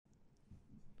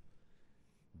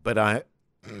But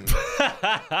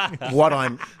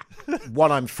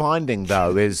what I'm finding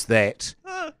though is that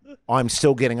I'm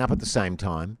still getting up at the same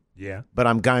time. Yeah. But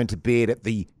I'm going to bed at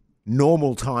the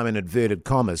normal time in inverted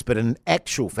commas. But in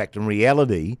actual fact, in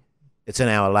reality, it's an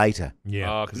hour later.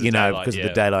 Yeah. Because of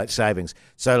the daylight savings.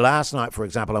 So last night, for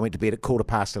example, I went to bed at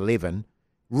 11:15.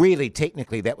 Really,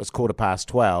 technically, that was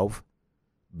 12:15,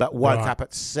 but woke up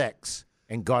at 6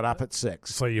 and got up at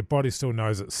 6. So your body still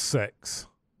knows it's 6.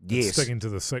 Yes. It's sticking to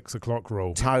the 6 o'clock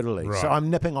rule. Totally. Right. So I'm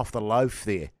nipping off the loaf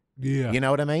there. Yeah. You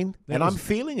know what I mean? I'm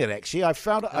feeling it, actually. I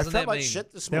felt like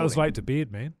shit this morning. That was late to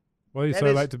bed, man. Why are you That so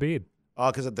is- late to bed? Oh,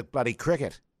 because of the bloody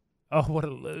cricket. Oh, what a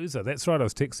loser. That's right. I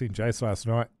was texting Jace last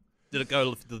night. Did it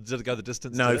go the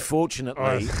distance? No, did it?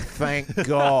 fortunately, thank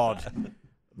God,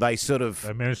 they sort of...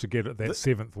 They managed to get it that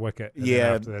 7th wicket. And Yeah.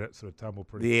 then after that, it sort of tumbled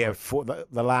pretty Yeah, quick. for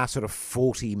the last sort of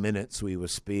 40 minutes we were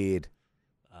spared.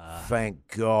 Thank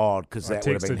God, because I that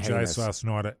would have been texted heinous. Jace last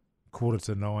night at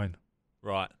 9:15.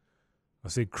 Right. I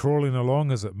said, crawling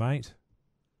along, is it, mate?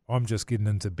 I'm just getting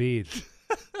into bed.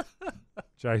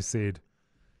 Jace said,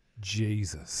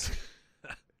 Jesus.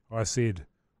 I said,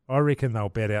 I reckon they'll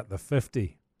bat out the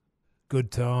 50. Good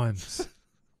times.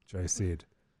 Jace said,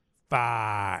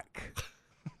 fuck.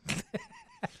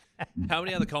 How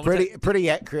many other commentators? Pretty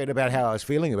accurate about how I was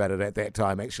feeling about it at that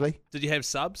time, actually. Did you have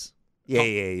subs? Yeah.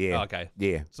 Oh, okay.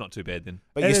 Yeah. It's not too bad then.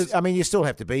 But It is- you still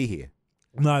have to be here.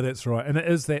 No, that's right. And it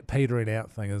is that petering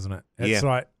out thing, isn't it? It's Yeah.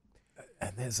 like,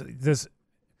 and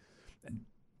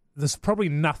there's probably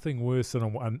nothing worse than a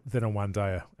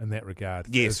one-dayer in that regard.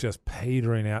 Yes. It's just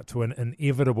petering out to an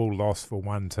inevitable loss for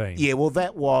one team. Yeah, well,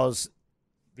 that was...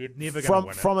 They're never going to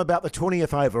win From about the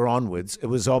 20th over onwards, it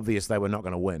was obvious they were not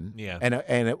going to win. Yeah.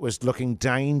 And it was looking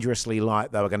dangerously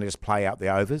like they were going to just play out the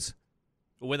overs.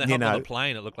 Well, when they hopped on the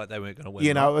plane, it looked like they weren't going to win.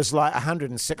 You know, right? it was like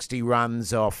 160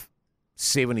 runs off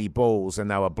 70 balls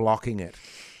and they were blocking it.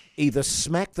 Either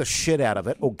smack the shit out of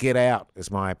it or get out,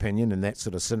 is my opinion, in that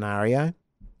sort of scenario.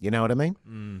 You know what I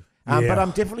mean? Yeah. But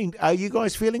I'm definitely... Are you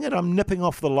guys feeling it? I'm nipping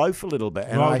off the loaf a little bit.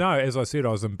 And No, as I said, I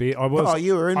was in bed.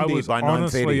 you were in I bed was by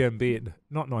honestly 9:30. in bed.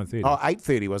 Not 9:30. Oh,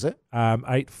 8:30, was it?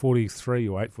 8:43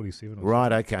 or 8:47.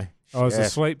 Right, okay. I was Yeah.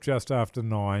 asleep just after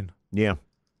 9. Yeah.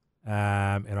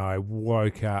 And I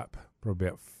woke up probably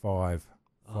about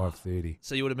 5:30.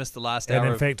 So you would have missed the last And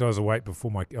hour. in fact, I was awake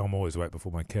before I'm always awake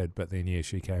before my kid, but then, yeah,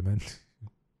 she came in.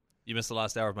 You missed the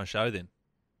last hour of my show then.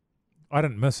 I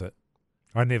didn't miss it.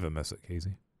 I never miss it,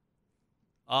 Keezy.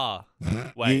 Ah,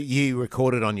 wait. You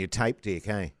recorded on your tape deck,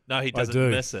 eh? No, he doesn't do.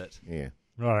 miss it. Yeah.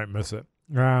 I don't miss it.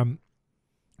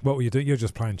 What were you doing? You're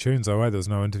just playing tunes, though, eh? There's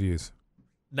no interviews.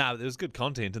 No, there was good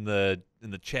content in the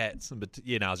chats, but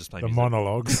I was just playing The music.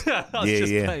 monologues. I was Yeah,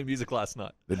 just yeah. playing music last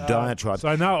night. The diatribe.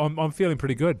 So, no, I'm feeling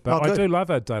pretty good, but Oh, I good. do love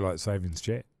a daylight savings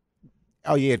chat.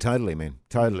 Oh, yeah, totally, man.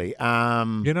 Totally.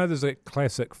 You know, there's a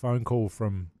classic phone call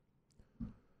from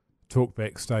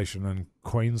Talkback Station in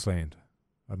Queensland.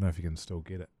 I don't know if you can still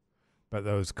get it. But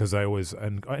those, because they always,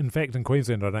 and in fact, in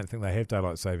Queensland, I don't think they have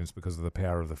daylight savings because of the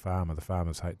power of the farmer. The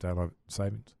farmers hate daylight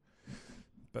savings.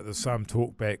 But there's some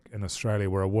talkback in Australia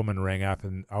where a woman rang up,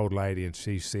 an old lady, and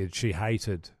she said she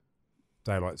hated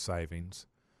daylight savings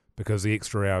because the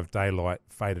extra hour of daylight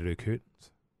faded her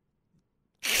curtains.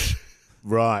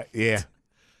 Right, yeah.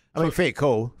 I mean, fair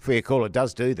call. Fair call. It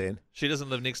does do then. She doesn't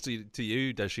live next to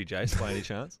you, does she, Jace, by any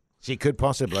chance? She could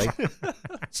possibly.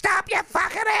 Stop your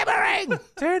fucking hammering!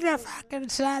 Turn the fucking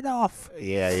sun off.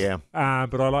 Yeah, yeah.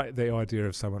 But I like the idea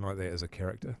of someone like that as a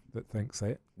character that thinks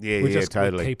that. Yeah, we're yeah, just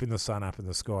totally. keeping the sun up in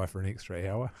the sky for an extra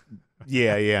hour.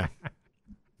 Yeah, yeah.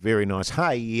 Very nice.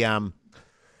 Hey,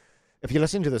 if you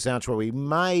listen to this outro, we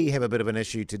may have a bit of an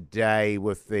issue today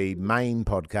with the main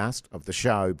podcast of the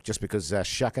show, just because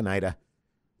Shuckinator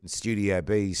in Studio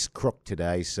B's crook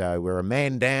today, so we're a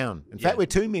man down. In fact, we're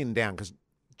two men down, because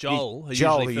Joel, who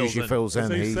Joel, usually fills in.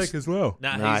 fills in. Is he sick as well?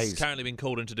 No, No, he's he's- currently been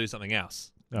called in to do something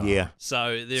else. Oh. Yeah.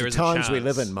 So there It's is the a times we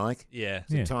chance- live in, Mike. Yeah.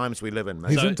 Yeah. Times we live in,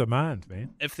 mate. He's So- in demand,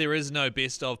 man. If there is no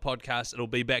best of podcast, it'll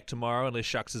be back tomorrow unless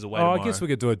Shucks is away Oh, tomorrow. I guess we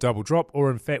could do a double drop,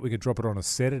 or in fact, we could drop it on a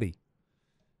Saturday.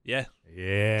 Yeah.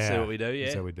 Yeah. See what we do, yeah.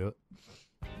 That's how we do it.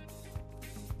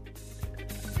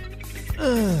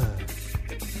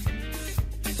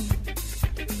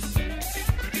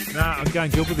 Nah, I'm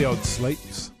going good with the old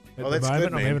sleeps at Oh, the that's moment.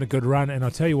 good, I'm man. having a good run, and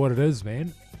I'll tell you what it is,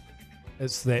 man.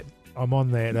 It's that I'm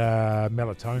on that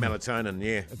melatonin. Melatonin,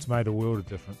 yeah. It's made a world of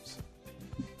difference.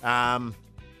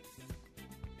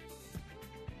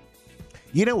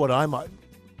 You know what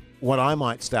I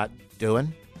might start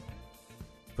doing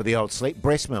for the old sleep?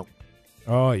 Breast milk.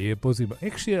 Oh yeah, Buzzy. But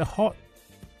actually, a hot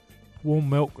warm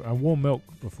milk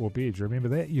before bed. Do you remember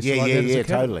that? You used to Yeah, like yeah, that as a yeah, kid?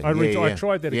 totally. I Yeah.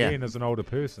 tried that Yeah. again as an older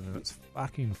person, and it's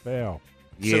fucking foul.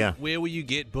 Yeah. So where will you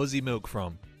get buzzy milk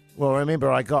from? Well,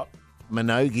 remember I got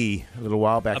Minogi a little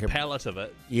while back. A pallet of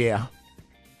it. Yeah.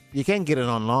 You can get it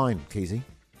online, Keezy.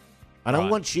 I don't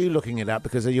Right. want you looking it up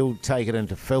because you'll take it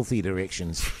into filthy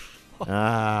directions.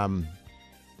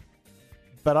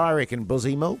 But I reckon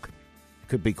buzzy milk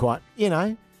could be quite,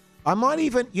 I might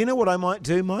even, you know what I might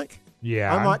do, Mike?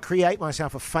 Yeah. I might create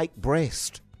myself a fake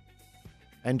breast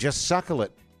and just suckle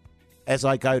it as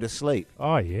I go to sleep.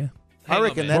 Oh, yeah. I Hang on,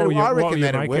 reckon man. that- What will I what reckon will you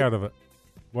that'd make work. out of it?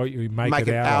 What you make Make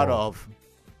it out of.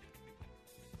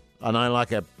 I know,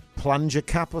 like a plunger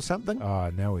cup or something. Oh,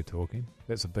 now we're talking.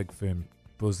 That's a big firm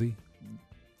buzzy.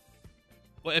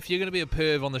 Well, if you're going to be a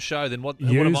perv on the show, then what am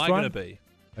Used I going one? to be?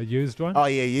 A used one? Oh,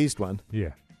 yeah, used one. Yeah.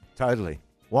 Totally.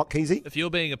 What, Keezy? If you're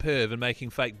being a perv and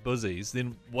making fake buzzies,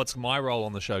 then what's my role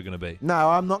on the show going to be? No,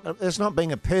 I'm not. It's not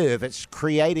being a perv. It's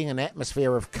creating an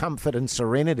atmosphere of comfort and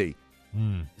serenity.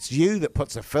 Mm. It's you that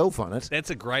puts a filth on it.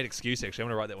 That's a great excuse, actually. I'm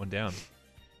going to write that one down.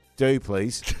 Do,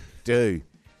 please. Do.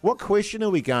 What question are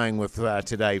we going with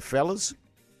today, fellas?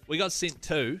 We got sent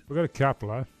two. We've got a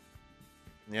couple, eh?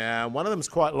 Yeah, one of them's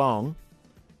quite long.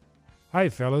 Hey,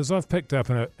 fellas, I've picked up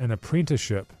an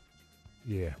apprenticeship.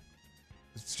 Yeah.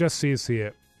 It just says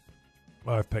here,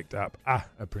 I've picked up a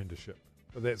apprenticeship.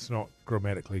 But that's not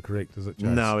grammatically correct, is it,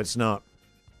 James? No, it's not.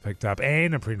 Picked up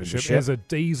an apprenticeship Apprenticeship. as a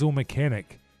diesel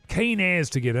mechanic. Keen as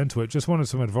to get into it. Just wanted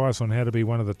some advice on how to be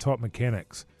one of the top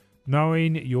mechanics.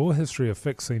 Knowing your history of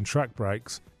fixing truck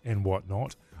brakes and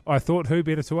whatnot, I thought who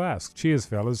better to ask. Cheers,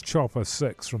 fellas. Chopper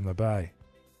 6 from the Bay.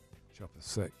 Chopper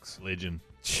 6. Legend.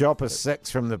 Chopper 6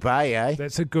 from the Bay, eh?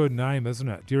 That's a good name, isn't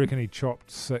it? Do you reckon he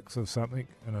chopped 6 of something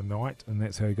in a night and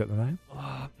that's how he got the name?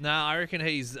 No, I reckon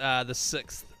he's the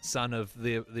sixth son of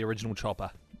the original Chopper.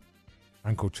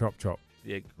 Uncle Chop Chop.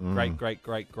 Yeah,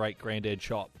 great granddad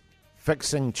Chop.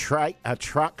 Fixing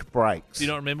truck brakes. Do you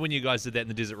not remember when you guys did that in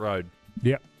the desert road?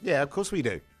 Yep. Yeah, of course we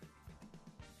do.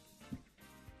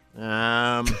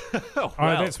 Oh, Oh,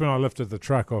 wow. that's when I lifted the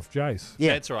truck off Jace.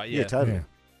 Yeah, That's right, yeah. totally.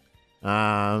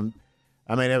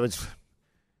 I mean, it was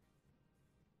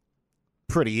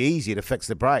pretty easy to fix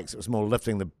the brakes. It was more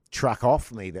lifting the truck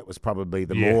off me that was probably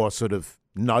the Yeah. more sort of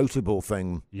notable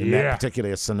thing in that Yeah.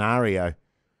 particular scenario.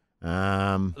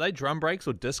 Are they drum brakes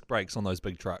or disc brakes on those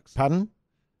big trucks? Pardon?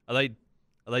 Are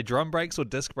they drum brakes or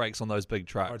disc brakes on those big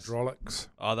trucks? Hydraulics.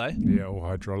 Are they? Yeah, all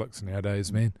hydraulics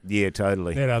nowadays, man. Yeah,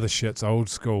 totally. That other shit's old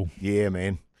school. Yeah,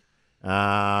 man.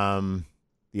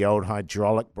 The old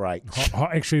hydraulic brake.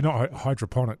 Actually, not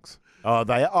hydroponics. Oh,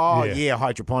 Yeah. yeah,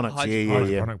 hydroponics. Yeah.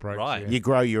 Hydroponic brakes. Right. Yeah. You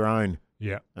grow your own.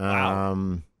 Yeah.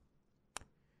 Wow.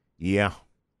 Yeah.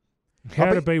 How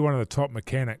I'll to be one of the top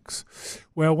mechanics?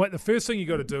 Well, the first thing you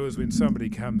got to do is when somebody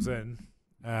comes in,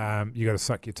 you got to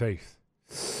suck your teeth.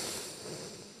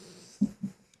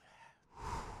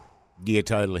 Yeah,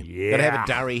 totally. Yeah. Gotta have a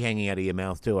durry hanging out of your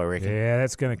mouth too, I reckon. Yeah,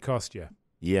 that's going to cost you.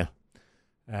 Yeah.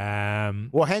 Um,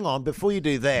 Well, hang on. Before you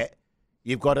do that,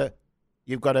 you've got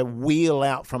to wheel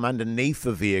out from underneath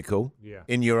the vehicle yeah.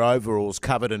 in your overalls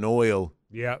covered in oil,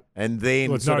 Yeah. and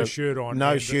then With sort no of- shirt on.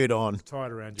 no and shirt on, Tied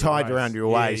around your tied waist. around your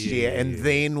waist, yeah, and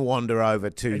then wander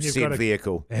over to And you've said gotta-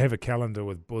 vehicle. have a calendar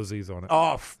with buzzies on it.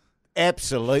 Oh,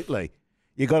 absolutely.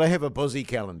 You got to have a buzzy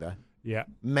calendar, Yeah.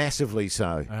 massively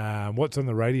so. What's on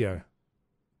the radio?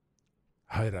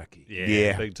 Hodaki.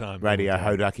 Yeah. Big time. Radio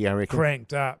Hodaki, I reckon.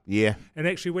 Cranked up. Yeah, And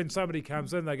actually, when somebody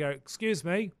comes in, they go, "Excuse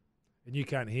me," and you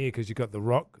can't hear because you got the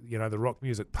rock, the rock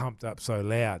music pumped up so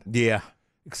loud. yeah,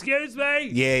 Excuse me.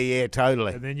 yeah,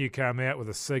 totally. And then you come out with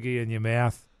a ciggy in your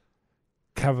mouth,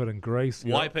 covered in grease.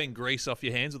 You're like, Wiping grease off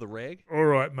your hands with a rag. all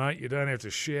right, mate. You don't have to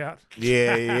shout.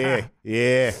 Yeah.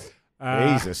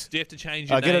 Jesus. Do you have to change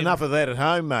your I get name? enough of that at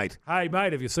home, mate. Hey,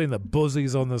 mate, have you seen the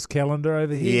buzzies on this calendar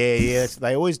over here? Yeah.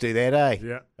 They always do that, eh?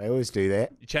 Yeah. They always do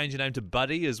that. You change your name to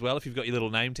Buddy as well if you've got your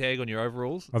little name tag on your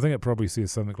overalls. I think it probably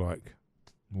says something like,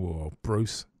 "Whoa,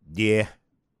 Bruce." Yeah.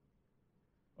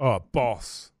 Oh,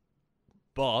 boss.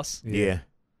 Boss. Yeah.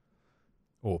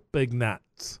 Or big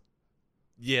nuts.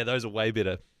 Yeah, those are way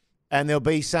better. And there'll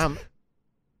be some,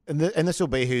 and this will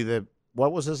be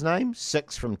what was his name?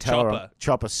 Six from Tauranga.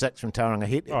 Chopper 6 from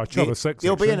Tauranga. Oh, Chopper 6.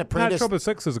 He'll be actually. an apprentice. No, Chopper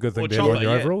 6 is a good thing Or to have on Chopper,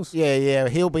 your yeah. overalls. Yeah.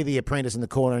 He'll be the apprentice in the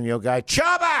corner, and you'll go,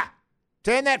 Chopper,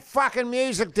 turn that fucking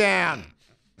music down.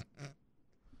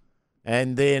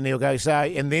 And then he'll go,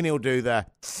 and then he'll do the,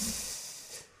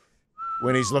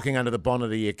 when he's looking under the bonnet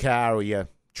of your car or your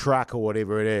truck or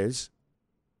whatever it is.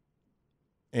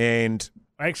 And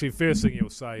Actually, first thing he'll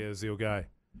say is he'll go,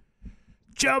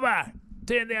 "Chopper,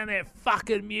 turn down that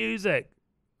fucking music."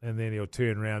 And then he'll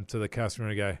turn around to the customer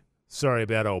and go, sorry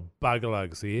about old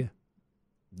buggerlugs here.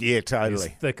 Yeah, He's totally.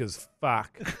 thick as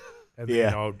fuck. And Yeah.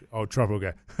 then old Trouble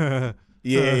will go,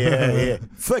 Yeah.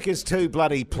 Thick as two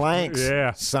bloody planks.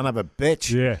 Yeah. Son of a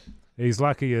bitch. yeah. He's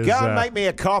lucky as... Go and make me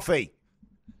a coffee.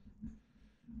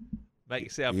 Make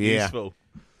yourself Yeah. useful.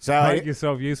 So make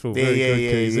yourself useful. yeah, Very yeah, good,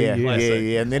 yeah, Keezy. yeah, Classic.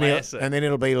 yeah. And then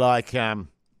it'll be like,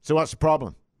 so what's the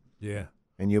problem? Yeah.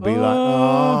 And you'll be Oh.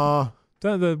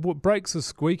 like, oh, The brakes are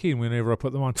squeaking whenever I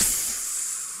put them on.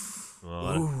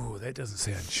 Oh, Ooh, that doesn't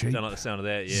sound cheap. don't like the sound of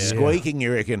that. Yeah. squeaking,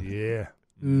 you reckon? Yeah.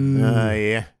 Oh,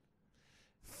 yeah.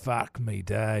 Fuck me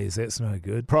days. That's no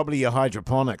good. Probably your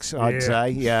hydroponics, I'd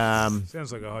Yeah. say.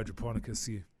 Sounds like a hydroponicus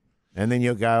here. And then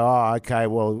you'll go, oh, okay,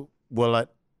 well,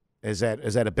 is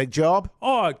that a big job?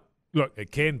 Oh, look,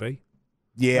 it can be.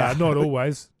 Yeah. Not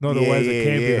always. Not Yeah, always. yeah, It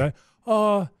can be, yeah. though.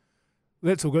 Oh,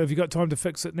 that's all good. Have you got time to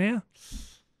fix it now?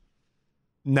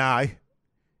 No.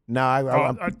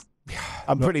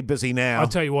 I'm pretty busy now. I'll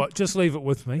tell you what. Just leave it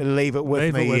with me. Leave it with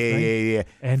Leave me. it with Yeah, me. yeah.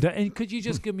 And could you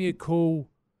just give me a call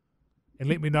and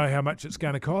let me know how much it's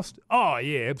going to cost? Oh,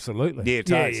 yeah, absolutely. Yeah,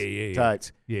 totes. Yeah.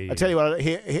 Totes. Yeah. I tell you what,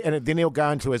 and then he'll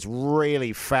go into his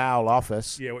really foul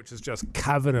office Yeah, which is just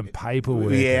covered in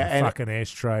paperwork Yeah, and and- fucking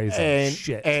ashtrays and, and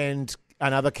shit. and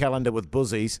another calendar with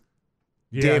buzzies.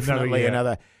 Yeah, Definitely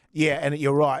another. Yeah, and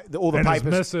you're right. All the and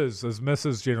papers. his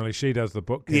missus generally, she does the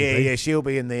bookkeeping. Yeah, she'll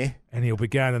be in there. And he'll be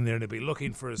going in there and he'll be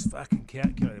looking for his fucking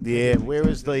calculator. Yeah, where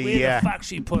is the? Where the fuck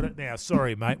she put it now?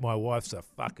 Sorry, mate, my wife's a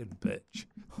fucking bitch.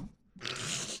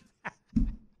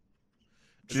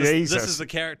 This is the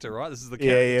character, right? This is the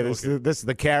Yeah, character. yeah. This is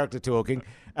the character talking.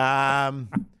 And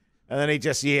then he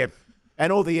just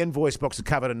and all the invoice books are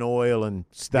covered in oil and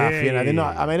stuff. Yeah, you know, they're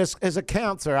not. yeah. I mean, his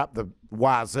accounts are up the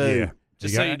wazoo.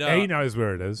 Just so you know, he knows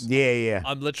where it is. Yeah.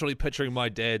 I'm literally picturing my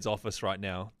dad's office right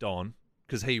now, Don,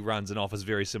 because he runs an office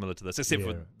very similar to this, except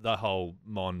Yeah. for the whole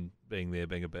Mon being there,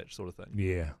 being a bitch sort of thing.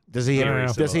 Yeah. Does he Very have?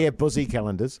 Does he similar. have buzzy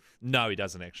calendars? No, he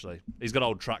doesn't actually. He's got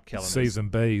old truck calendars. C's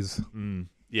and B's.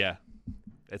 Yeah,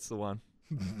 that's the one.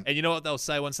 And you know what they'll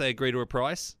say once they agree to a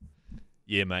price?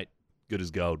 Yeah, mate, good as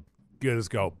gold. Good as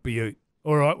gold. Beaut.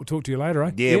 All right, we'll talk to you later,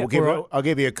 eh? Yeah, we'll give. all right. I'll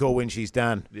give you a call when she's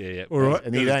done. Yeah. All right.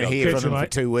 And you Good as don't gold. hear Catch from you, him for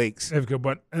mate. 2 weeks. Have a good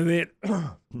one. And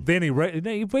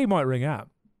then we might ring up.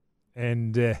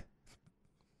 And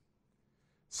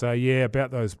so, yeah,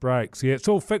 about those brakes. Yeah, it's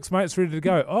all fixed, mate. It's ready to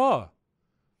go. Oh,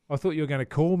 I thought you were going to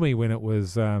call me when it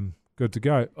was good to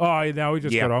go. Oh, no, we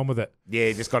just Yeah. got on with it. Yeah,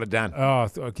 you just got it done. Oh,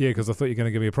 yeah, because I thought you were going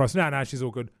to give me a price. No, she's all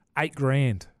good.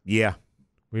 $8,000. Yeah.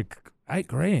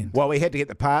 $8,000. Well, we had to get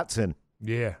the parts in.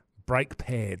 Yeah, brake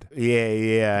pad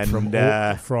Yeah,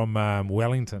 and from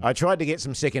Wellington. I tried to get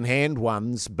some second-hand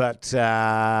ones, but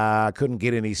couldn't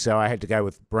get any, so I had to go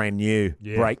with brand new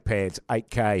brake pads,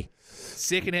 8K.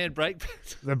 Second-hand brake.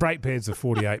 The brake pads are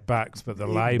 $48, but the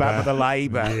labour. But with the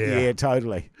labour, Yeah. yeah,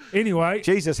 totally. Anyway,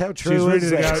 Jesus, how she's true ready is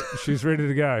to that? go. She's ready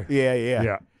to go. Yeah.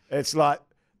 Yeah. It's like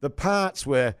the parts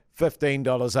were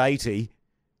 $15.80,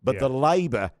 but Yeah. the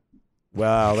labour,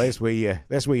 well, that's where your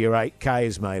 8K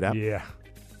is made up. Yeah.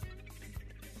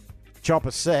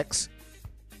 Chopper 6.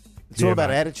 It's Yeah, all about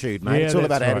mate. attitude, mate. Yeah, it's all that's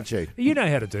about right. attitude. You know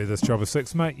how to do this, Chopper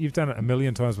 6, mate. You've done it a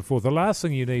million times before. The last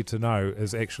thing you need to know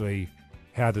is actually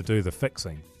how to do the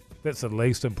fixing. That's the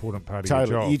least important part of your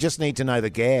Totally. job. You just need to know the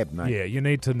gab, mate. Yeah, you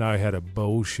need to know how to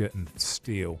bullshit and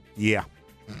steal. Yeah.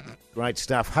 Great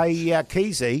stuff. Hey,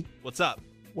 Keezy, What's up?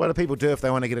 what do people do if they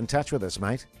want to get in touch with us,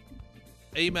 mate?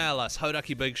 Email us,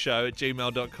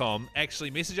 hodakibigshow@gmail.com.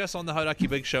 Actually, message us on the Hodaki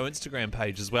Big Show Instagram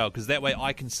page as well, because that way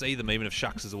I can see them even if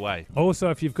Shucks is away. Also,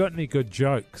 if you've got any good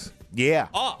jokes. Yeah.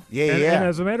 Oh, Yeah, And yeah.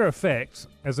 as a matter of fact,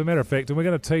 and we're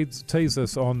going to tease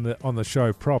this on the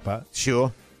show proper,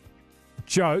 Sure.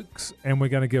 jokes, and we're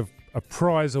going to give a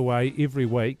prize away every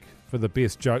week for the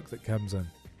best joke that comes in.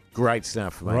 Great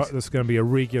stuff, mate. Right, this is going to be a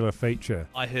regular feature.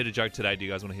 I heard a joke today. Do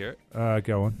you guys want to hear it?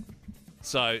 Go on.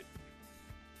 So,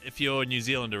 if you're a New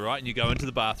Zealander, right, and you go into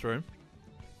the bathroom,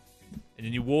 and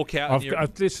then you walk out,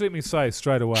 and Just let me say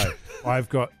straight away, I've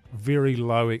got very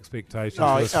low expectations.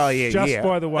 Oh, for this. oh, yeah, Just yeah.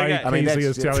 by the way, Okay. I mean, Keezy that's-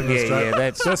 is telling the yeah, joke. yeah,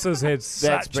 that's- this has had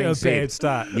such been a said. bad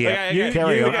start. Yeah. Okay, You, okay,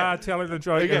 Carry you on. are telling the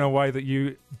joke in a way that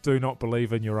you do not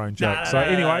believe in your own joke. no, so no,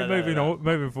 anyway, no.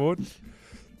 moving forward.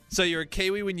 So you're a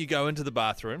Kiwi when you go into the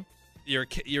bathroom. You're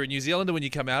a New Zealander when you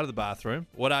come out of the bathroom.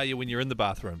 What are you when you're in the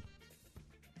bathroom?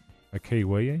 A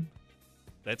Kiwi?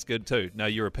 That's good too. No,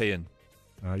 European.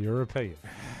 European.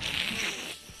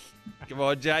 Come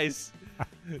on, Jace.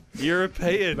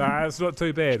 European. Nah, it's not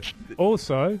too bad.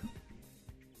 Also,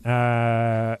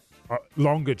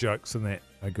 longer jokes than that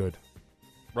are good.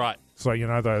 Right. So,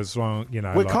 those long, We're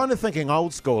like, kind of thinking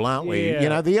old school, aren't we? Yeah. You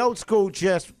know, the old school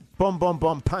just Bomb, bomb,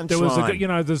 bomb, punchline. There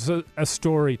was there's a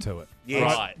story to it.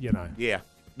 Yes. Right. Yeah.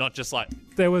 Not just like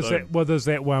There was Boom. there's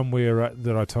that one where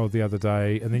that I told the other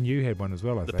day, and then you had one as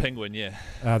well. I the think penguin,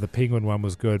 yeah. the penguin one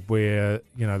was good, where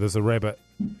there's a rabbit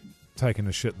taking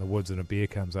a shit in the woods, and a bear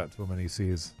comes up to him and he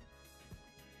says,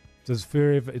 "Does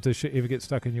shit ever get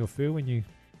stuck in your fur when you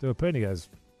do a poo?" And he goes,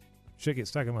 "Shit gets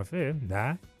stuck in my fur."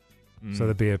 Nah. So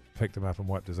the bear picked him up and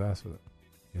wiped his ass with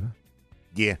it.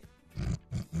 Yeah.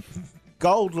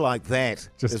 Gold like that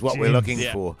Just is what we're gems. looking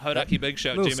Yeah. for.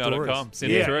 HodakiBigShow at Little gmail.com. stories.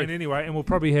 Send it through. And anyway, and we'll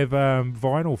probably have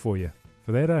vinyl for you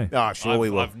for that, eh? Oh, sure we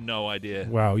will. I've no idea.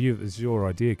 Wow, it's your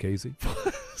idea, Keezy.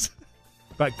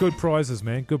 But good prizes,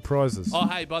 man. Good prizes. Oh,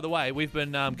 hey, by the way, we've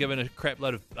been given a crap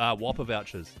load of Whopper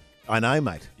vouchers. I know,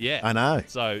 mate. Yeah. I know.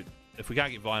 So if we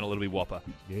can't get vinyl, it'll be Whopper.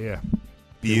 Yeah.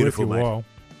 Beautiful, Worth mate. your while.